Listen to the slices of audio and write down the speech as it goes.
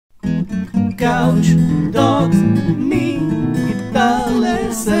couch, dogs, me, guitar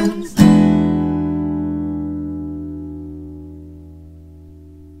lessons.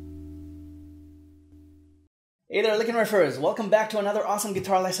 Hey there, LickNRiffers! Welcome back to another awesome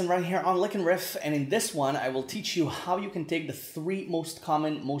guitar lesson right here on LickNRiff. And in this one, I will teach you how you can take the three most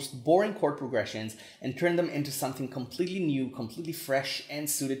common, most boring chord progressions and turn them into something completely new, completely fresh, and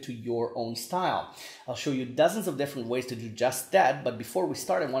suited to your own style. I'll show you dozens of different ways to do just that, but before we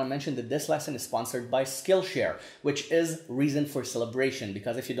start, I want to mention that this lesson is sponsored by Skillshare, which is reason for celebration,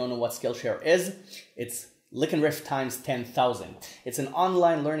 because if you don't know what Skillshare is, it's LickNRiff times 10,000. It's an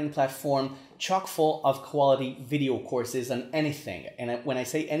online learning platform chock full of quality video courses on anything. And when I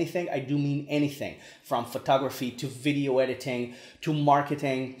say anything, I do mean anything, from photography to video editing, to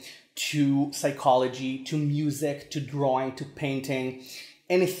marketing, to psychology, to music, to drawing, to painting,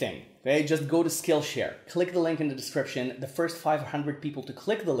 anything. Okay, just go to Skillshare, click the link in the description. The first 500 people to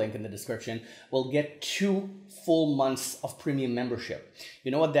click the link in the description will get 2 full months of premium membership.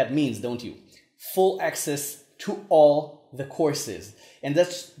 You know what that means, don't you? Full access to all the courses. And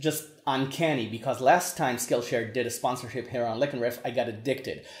that's just uncanny, because last time Skillshare did a sponsorship here on LickNRiff, I got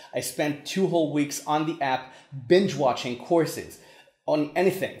addicted. I spent 2 whole weeks on the app binge watching courses on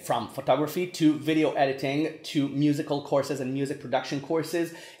anything from photography to video editing to musical courses and music production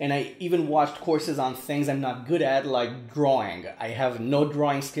courses. And I even watched courses on things I'm not good at, like drawing. I have no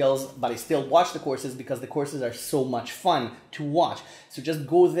drawing skills, but I still watch the courses because the courses are so much fun to watch. So just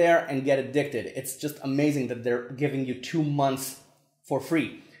go there and get addicted. It's just amazing that they're giving you 2 months for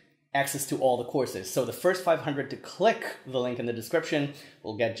free access to all the courses. So the first 500 to click the link in the description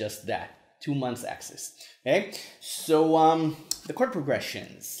will get just that. 2 months access. Okay, so the chord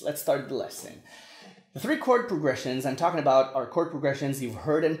progressions. Let's start the lesson. The 3 chord progressions I'm talking about are chord progressions you've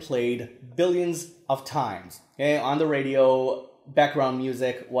heard and played billions of times. Okay, on the radio, background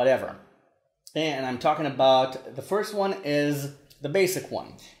music, whatever. And I'm talking about, the first one is the basic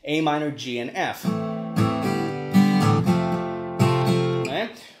one: A minor, G, and F.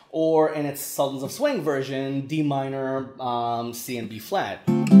 Okay, or in its Sultans of Swing version, D minor, C, and B flat.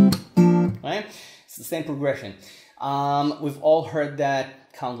 Right? It's the same progression. We've all heard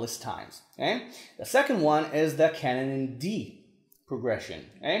that countless times. Okay? The second one is the canon in D progression.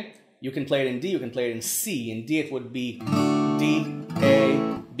 Okay? You can play it in D, you can play it in C. In D it would be D, A,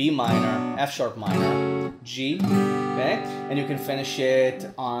 B minor, F sharp minor, G. Okay? And you can finish it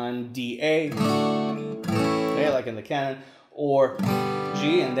on D, A, okay, like in the canon, or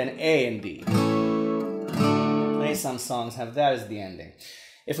G and then A and D. Okay? Some songs have that as the ending.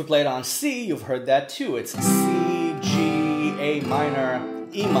 If we play it on C, you've heard that too. It's C, G, A minor,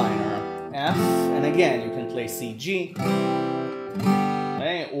 E minor, F, and again, you can play C, G,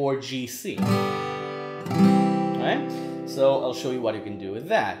 okay, or G, C. Okay? So I'll show you what you can do with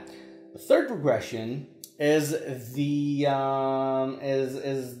that. The third progression is the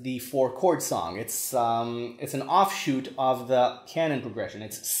 4-chord song. It's an offshoot of the canon progression.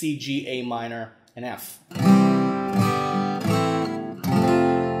 It's C, G, A minor, and F.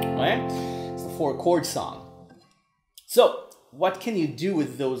 It's the 4-chord song. So, what can you do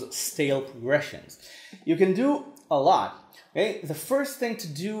with those stale progressions? You can do a lot. Okay? The first thing to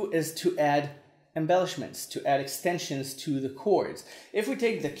do is to add embellishments, to add extensions to the chords. If we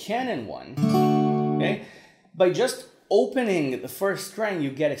take the canon one, okay, by just opening the first string,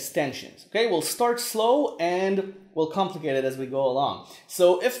 you get extensions. Okay, we'll start slow and we'll complicate it as we go along.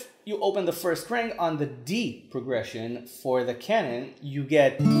 So if you open the first string on the D progression for the canon, you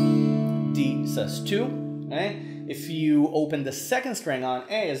get D sus2. Okay? If you open the second string on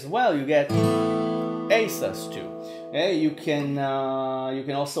A as well, you get A sus2. Okay? You can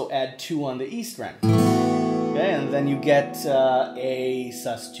also add 2 on the E string. Okay? And then you get A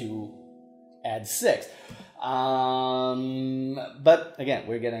sus2 add 6. But again,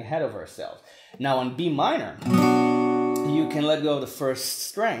 we're getting ahead of ourselves. Now on B minor, you can let go of the first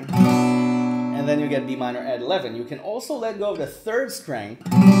string, and then you get B minor add 11. You can also let go of the third string,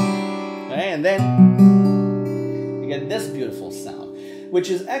 okay, and then you get this beautiful sound, which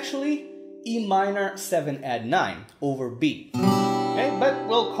is actually E minor 7 add 9 over B. Okay, but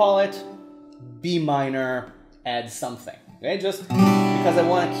we'll call it B minor add something. Okay, just because I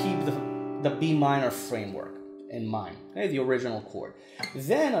want to keep the B minor framework in mind. Okay, the original chord.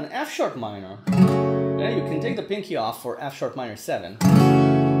 Then on F sharp minor, okay, you can take the pinky off for F sharp minor 7.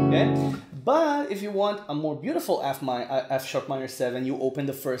 Okay, but if you want a more beautiful F sharp minor 7, you open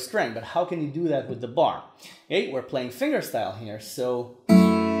the first string. But how can you do that with the bar? Okay, we're playing fingerstyle here, so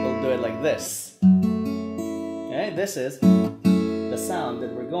we'll do it like this. Okay, this is the sound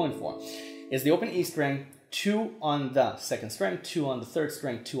that we're going for. Is the open E string, 2 on the second string, 2 on the third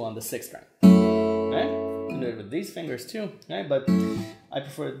string, 2 on the sixth string. Okay? You can do it with these fingers too, okay? But I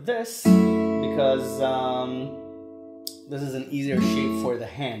prefer this because this is an easier shape for the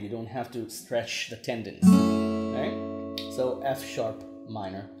hand. You don't have to stretch the tendons. Okay? So F sharp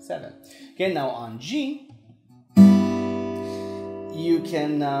minor 7. Okay, now on G, you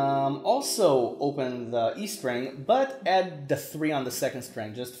can also open the E string, but add the 3 on the second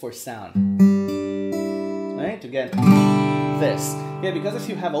string just for sound. Right? To get this. Yeah, because if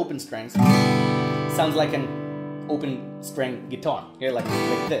you have open strings, it sounds like an open string guitar. Okay, like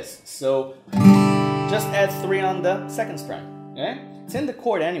this. So just add 3 on the second string. Okay? It's in the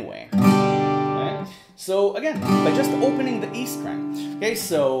chord anyway. Okay? So again, by just opening the E string. Okay,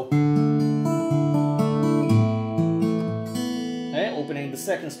 so opening the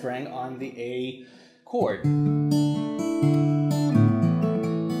second string on the A chord.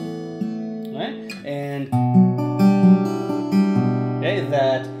 Right? And okay,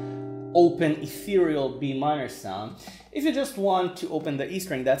 that open ethereal B minor sound. If you just want to open the E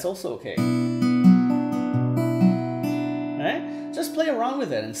string, that's also okay. Right? Just play around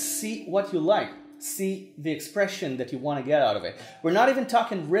with it and see what you like. See the expression that you want to get out of it. We're not even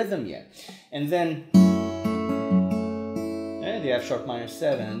talking rhythm yet. And then the F sharp minor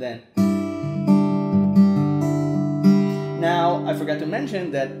 7, and then now I forgot to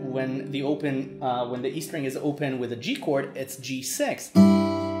mention that when the E string is open with a G chord, it's G6,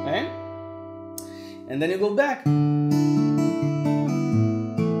 okay? And then you go back,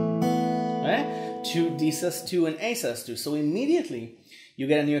 right, to D sus2 and A sus2, so immediately you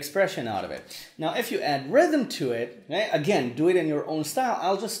get a new expression out of it. Now, if you add rhythm to it, right, again, do it in your own style.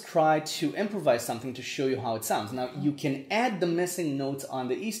 I'll just try to improvise something to show you how it sounds. Now, you can add the missing notes on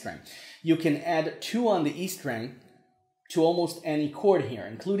the E string. You can add 2 on the E string to almost any chord here,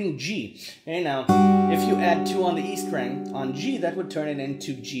 including G. Okay, now, if you add 2 on the E string on G, that would turn it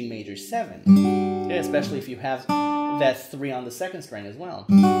into G major 7. Okay, especially if you have that 3 on the second string as well.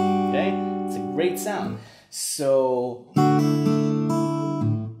 Okay, it's a great sound. So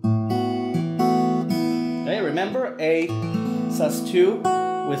remember, A sus2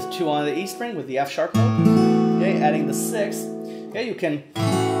 with 2 on the E string with the F sharp note. Okay, adding the 6. Okay, you can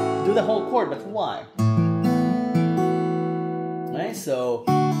do the whole chord, but why? Okay, so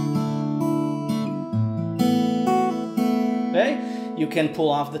okay, you can pull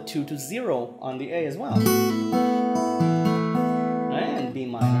off the 2 to 0 on the A as well. Okay, and B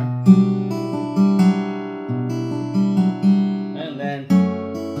minor.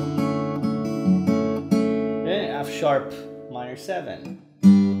 Sharp minor 7.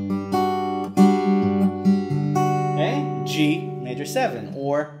 Okay, G major 7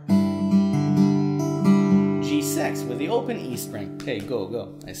 or G6 with the open E string. Okay,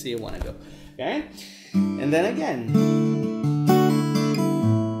 go. I see you want to go. Okay, and then again,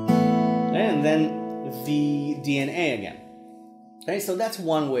 and then the D and A again. Okay, so that's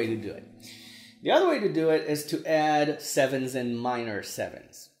one way to do it. The other way to do it is to add 7s and minor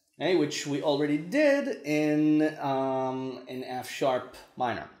 7s. Okay, which we already did in F sharp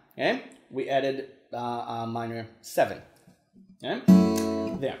minor. Okay, we added minor 7. Okay,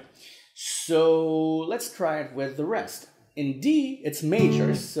 there. So let's try it with the rest. In D, it's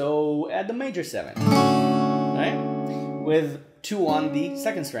major, so add the major 7. Right, with 2 on the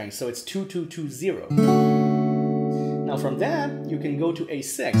second string, so it's 2 2 2 0. Now from that, you can go to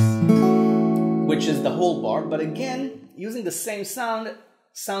A6, which is the whole bar, but again, using the same sound.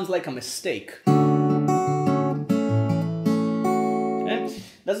 Sounds like a mistake. Okay?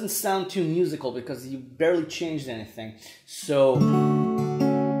 Doesn't sound too musical because you barely changed anything. So,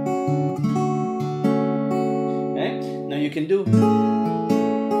 okay? Now you can do,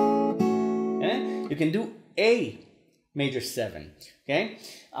 okay? You can do A major 7. Okay?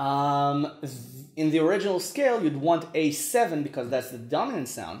 In the original scale, you'd want A7 because that's the dominant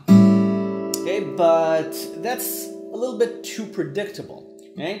sound. Okay, but that's a little bit too predictable.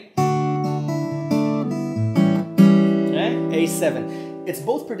 Okay? Okay? A7. It's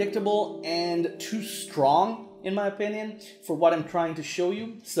both predictable and too strong, in my opinion, for what I'm trying to show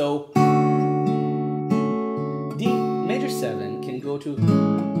you. So, D major 7 can go to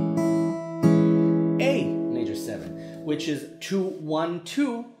A major 7, which is 2 1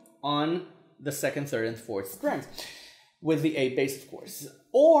 2 on the second, third, and fourth strings, with the A bass, of course.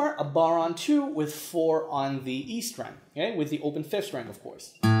 Or a bar on 2 with 4 on the E string, okay, with the open 5th string, of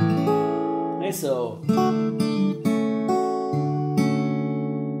course. Okay, so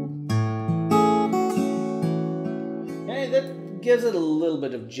okay, that gives it a little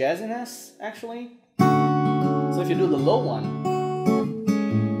bit of jazziness, actually. So if you do the low one,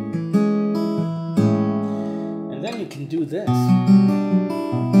 you can do this.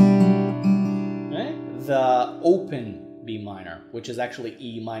 Right? The open B minor, which is actually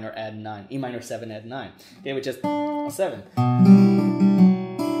E minor add 9, E minor 7 add 9, okay, which is a 7.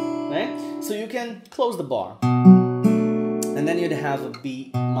 Right? So you can close the bar, and then you'd have a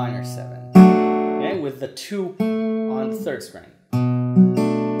B minor 7, okay, with the 2 on the 3rd string.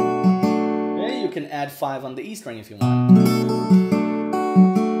 Okay, you can add 5 on the E string if you want.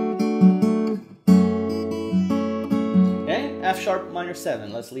 Okay, F sharp minor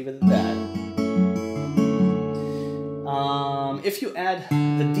 7, let's leave it at that. If you add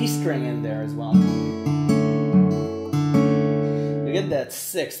the D string in there as well, you get that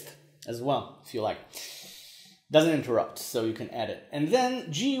 6th as well, if you like. Doesn't interrupt, so you can add it. And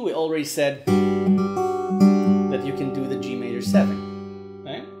then G, we already said that you can do the G major 7.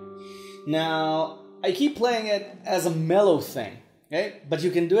 Right? Now, I keep playing it as a mellow thing, okay? But you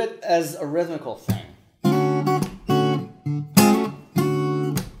can do it as a rhythmical thing.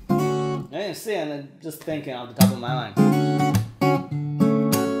 Okay, you see, I'm just thinking off the top of my mind.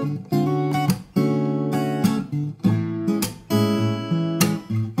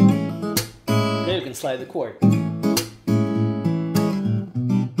 Okay, you can slide the chord.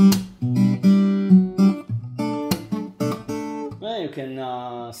 You can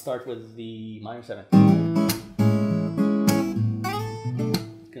start with the minor 7.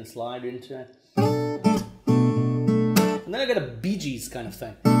 You can slide into it. And then I get a Bee Gees kind of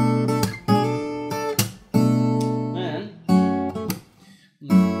thing.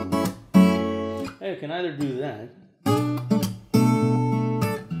 And you can either do that,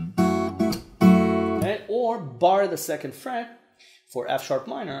 okay, or bar the 2nd fret for F sharp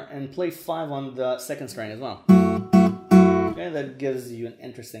minor and play 5 on the 2nd string as well. Okay, that gives you an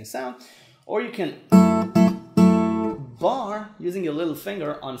interesting sound. Or you can bar using your little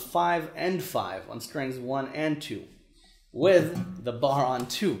finger on 5 and 5 on strings 1 and 2 with the bar on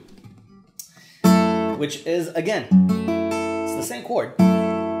 2, which is, again, it's the same chord,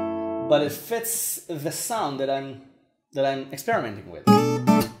 but it fits the sound that I'm experimenting with.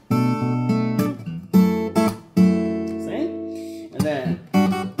 See? And then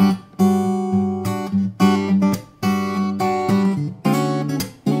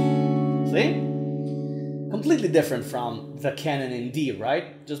completely different from the canon in D,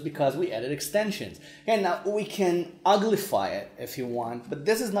 right? Just because we added extensions. And now we can uglify it if you want, but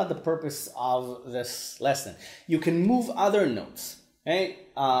this is not the purpose of this lesson. You can move other notes, okay?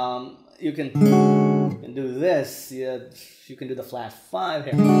 You can do this. You can do the flat 5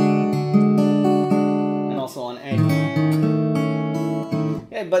 here, and also on A.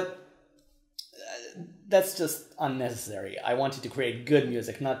 Okay, but that's just unnecessary. I wanted to create good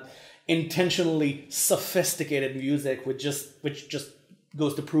music, not intentionally sophisticated music which just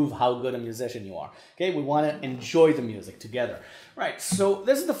goes to prove how good a musician you are. Okay, we want to enjoy the music together. Right, so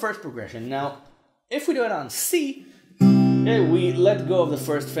this is the first progression. Now, if we do it on C, okay, we let go of the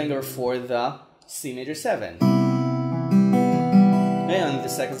 1st finger for the C major 7. Okay, on the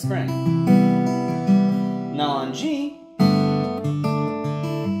 2nd string. Now on G,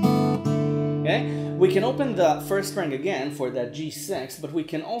 okay, we can open the 1st string again for that G6, but we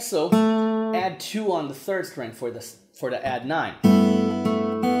can also add 2 on the 3rd string for the add 9.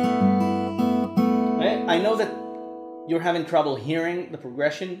 Okay? I know that you're having trouble hearing the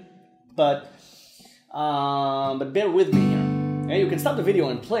progression, but bear with me here. Okay? You can stop the video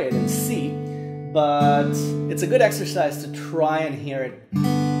and play it and see, but it's a good exercise to try and hear it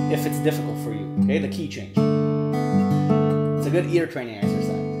if it's difficult for you. Okay, the key change. It's a good ear training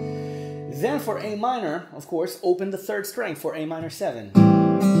exercise. Then for A minor, of course, open the 3rd string for A minor 7.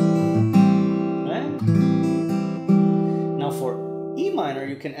 Right? Now for E minor,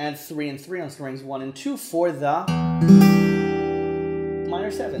 you can add 3 and 3 on strings 1 and 2 for the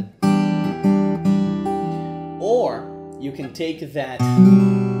minor 7. Or you can take that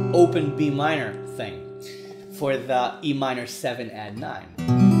open B minor thing for the E minor 7 add 9.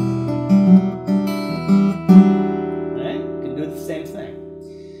 Right? You can do the same thing.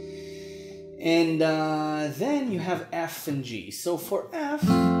 And then you have F and G. So for F, you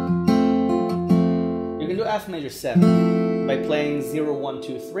can do F major 7 by playing 0, 1,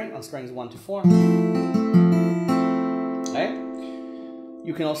 2, 3 on strings 1 to 4. Okay?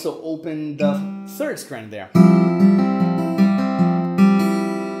 You can also open the 3rd string there.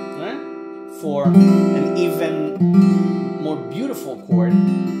 Okay? For an even more beautiful chord.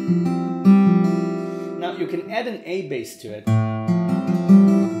 Now you can add an A bass to it.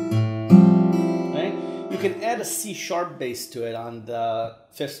 You can add a C sharp bass to it on the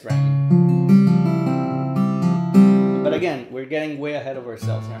 5th string. But again, we're getting way ahead of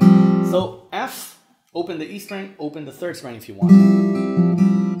ourselves here. So F Open the E string, open the third string if you want.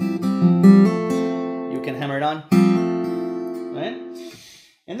 You can hammer it on, right?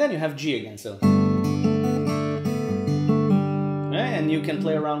 And then you have G again, so. Right? And you can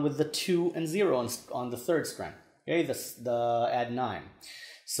play around with the 2 and 0 on the third string. Okay, the add 9.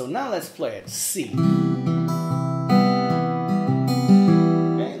 So now let's play it. C.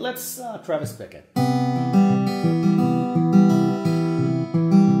 Okay, let's Travis pick it.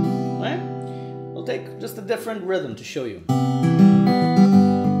 Right? We'll take just a different rhythm to show you.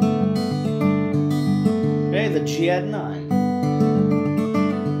 Okay, the G add 9.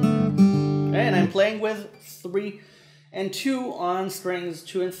 Okay, and I'm playing with 3 and 2 on strings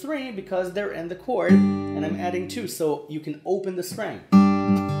 2 and 3 because they're in the chord, and I'm adding 2, so you can open the string.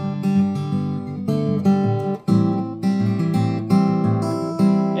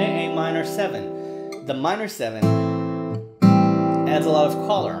 Okay, A minor 7. The minor 7 adds a lot of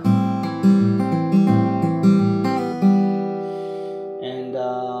color. And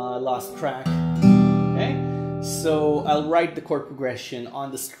I lost track. Okay, so I'll write the chord progression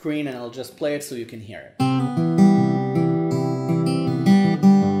on the screen and I'll just play it so you can hear it.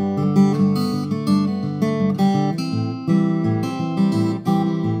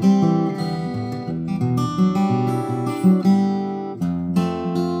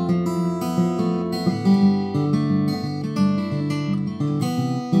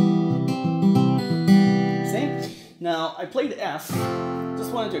 Now, I played F,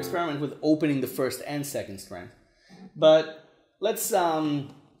 just wanted to experiment with opening the first and second string. But let's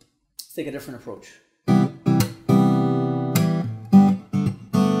take a different approach.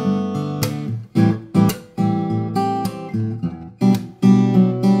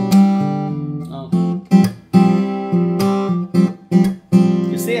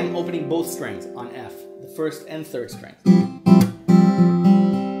 You see I'm opening both strings on F, the first and third strings.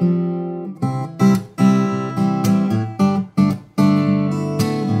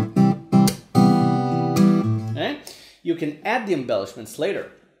 You can add the embellishments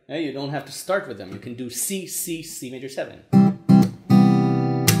later. You don't have to start with them. You can do C, C, C major 7.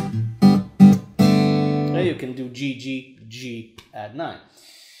 You can do G, G, G, add 9.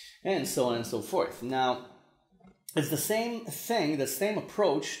 And so on and so forth. Now, it's the same thing, the same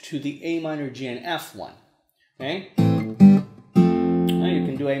approach to the A minor, G, and F one. Okay? You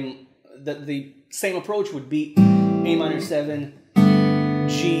can do the same approach would be A minor 7,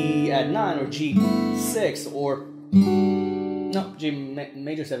 G, add 9, or G6, or no, G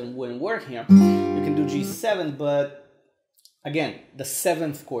major 7 wouldn't work here. You can do G7, but again, the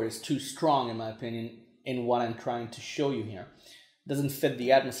 7th chord is too strong in my opinion in what I'm trying to show you here. It doesn't fit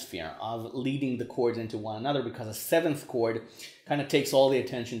the atmosphere of leading the chords into one another because a 7th chord kind of takes all the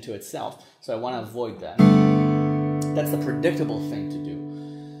attention to itself, so I want to avoid that. That's the predictable thing to do.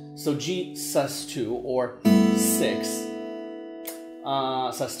 So G sus2 or 6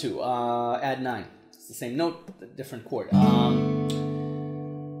 sus2, add 9. The same note, different chord. And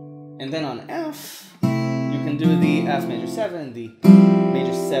then on F, you can do the F major 7, the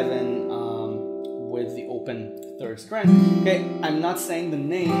major 7 with the open third string. Okay, I'm not saying the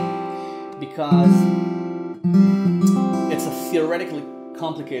name because it's a theoretically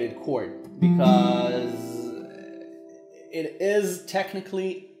complicated chord because it is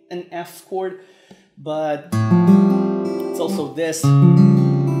technically an F chord, but it's also this.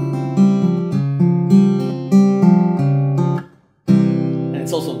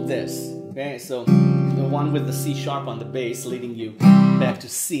 It's also this, okay? So the one with the C sharp on the bass leading you back to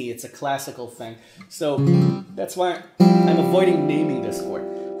C, it's a classical thing. So that's why I'm avoiding naming this chord.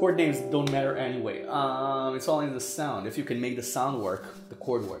 Chord names don't matter anyway. It's all in the sound. If you can make the sound work, the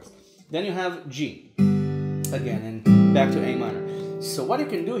chord works. Then you have G, again, and back to A minor. So what you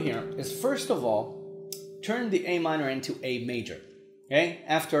can do here is, first of all, turn the A minor into A major, okay?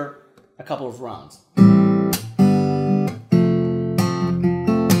 After a couple of rounds.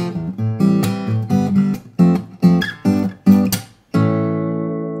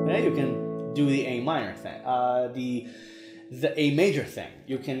 Do the A minor thing, the A major thing.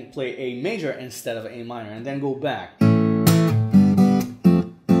 You can play A major instead of A minor and then go back.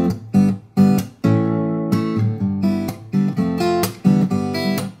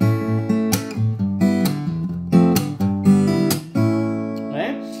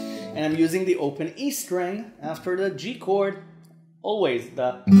 Okay? And I'm using the open E string after the G chord, always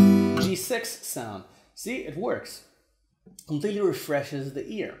the G6 sound. See, it works. Completely refreshes the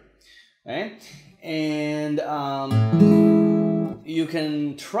ear. Right? And you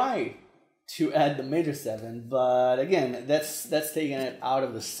can try to add the major 7, but again, that's taking it out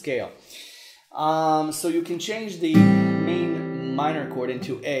of the scale. So you can change the main minor chord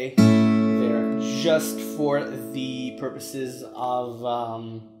into A, there, just for the purposes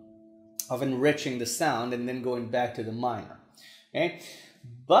of enriching the sound and then going back to the minor. Okay,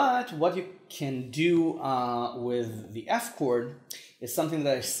 but what you can do with the F chord is something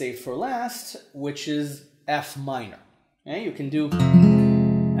that I saved for last, which is F minor. Okay, you can do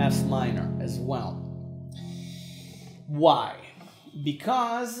F minor as well. Why?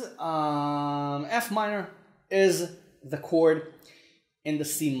 Because F minor is the chord in the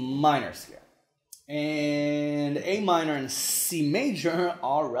C minor scale. And A minor and C major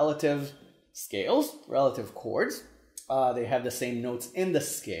are relative scales, relative chords. They have the same notes in the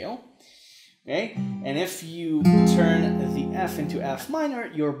scale. Okay? And if you turn the F into F minor,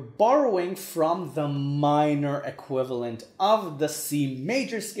 you're borrowing from the minor equivalent of the C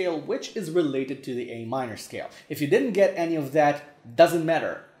major scale, which is related to the A minor scale. If you didn't get any of that, doesn't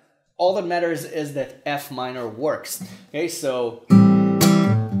matter. All that matters is that F minor works. Okay, so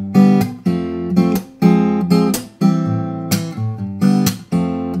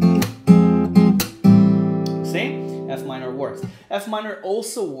F minor works. F minor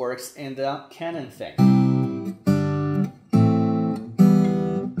also works in the canon thing.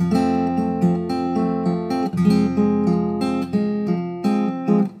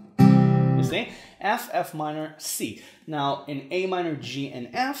 You see? F, F minor, C. Now in A minor, G, and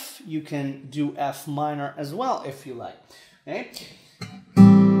F, you can do F minor as well if you like. Okay?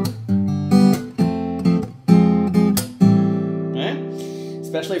 Okay?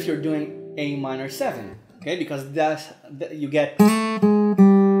 Especially if you're doing A minor 7. Okay, because that you get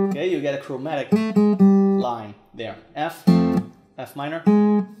a chromatic line there. F, F minor,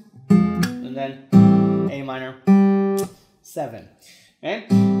 and then A minor 7. Okay,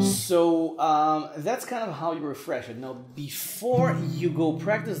 so that's kind of how you refresh it. Now, before you go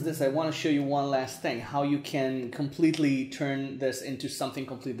practice this, I want to show you one last thing: how you can completely turn this into something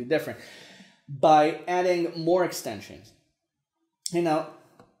completely different by adding more extensions. You know,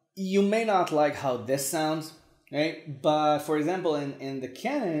 you may not like how this sounds, right? But for example, in the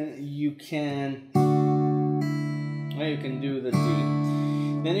canon, you can do the D,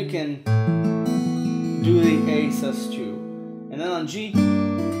 then you can do the A sus2, and then on G,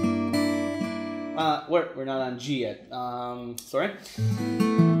 we're not on G yet. Sorry.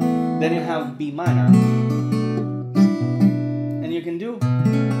 Then you have B minor, and you can do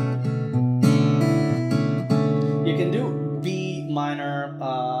B minor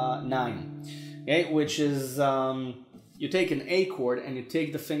 9, okay, which is you take an A chord and you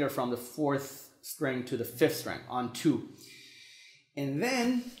take the finger from the 4th string to the 5th string on 2, and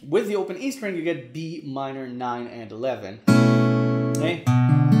then with the open E string you get B minor 9 and 11. Okay,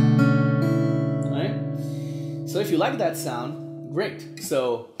 all right. So if you like that sound, great.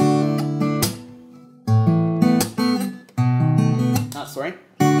 So sorry,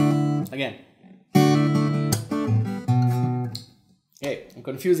 again. Hey, I'm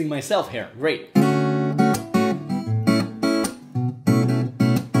confusing myself here. Great.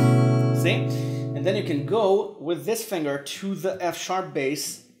 See? And then you can go with this finger to the F sharp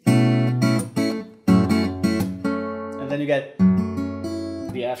bass. And then you get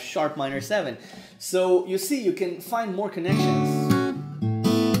the F sharp minor 7. So you see, you can find more connections.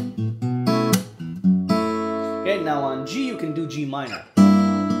 Okay, now on G, you can do G minor.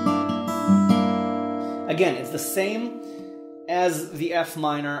 Again, it's the same as the F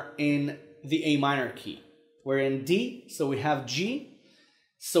minor in the A minor key. We're in D, so we have G.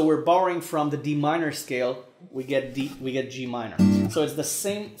 So we're borrowing from the D minor scale, we get G minor. So it's the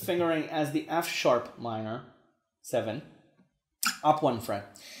same fingering as the F sharp minor 7, up 1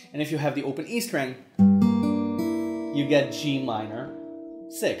 fret. And if you have the open E string, you get G minor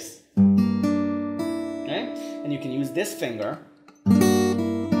 6. Okay? And you can use this finger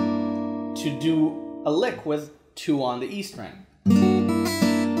to do a lick with 2 on the E string.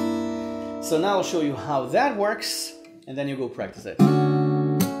 So now I'll show you how that works, and then you go practice it.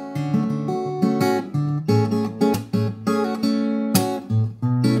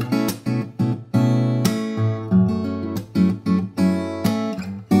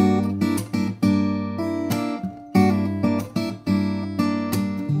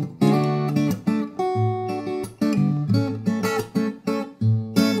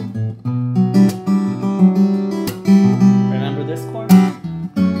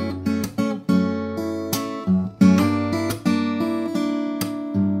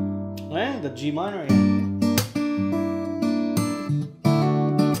 The G minor again.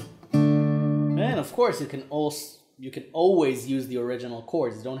 And of course you can always use the original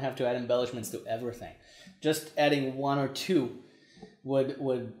chords. You don't have to add embellishments to everything. Just adding 1 or 2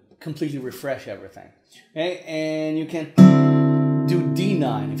 would completely refresh everything. Okay, and you can do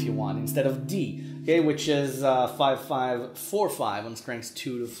D9 if you want instead of D, okay, which is 5-5-4-5 on strings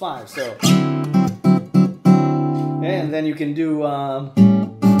 2 to 5. So, and then you can do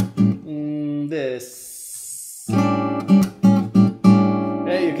this.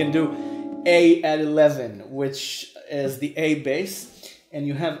 Okay, you can do A at 11, which is the A bass. And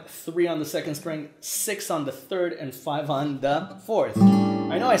you have 3 on the second string, 6 on the third, and 5 on the fourth.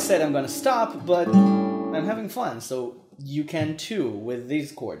 I know I said I'm gonna stop, but I'm having fun, so you can too with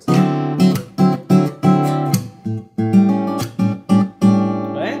these chords. Right?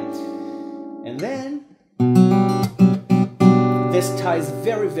 And then this ties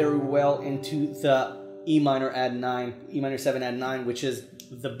very, very well into the E minor add 9, E minor 7 add 9, which is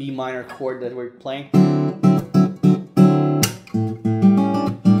the B minor chord that we're playing.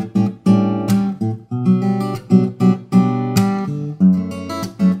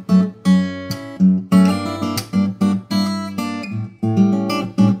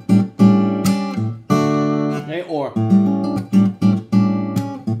 Or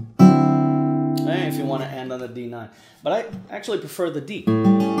if you want to end on the D9, but I actually prefer the D.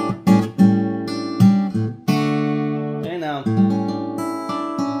 Okay, now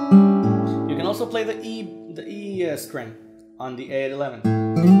you can also play the E string on the A at 11.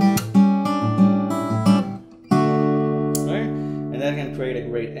 Okay, and that can create a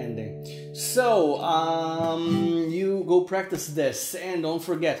great ending. So you go practice this, and don't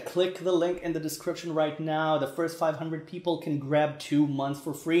forget, click the link in the description right now. The first 500 people can grab 2 months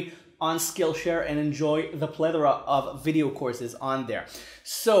for free on Skillshare and enjoy the plethora of video courses on there.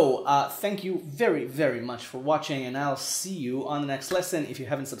 So thank you very, very much for watching, and I'll see you on the next lesson. If you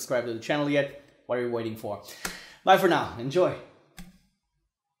haven't subscribed to the channel yet, what are you waiting for? Bye for now. Enjoy.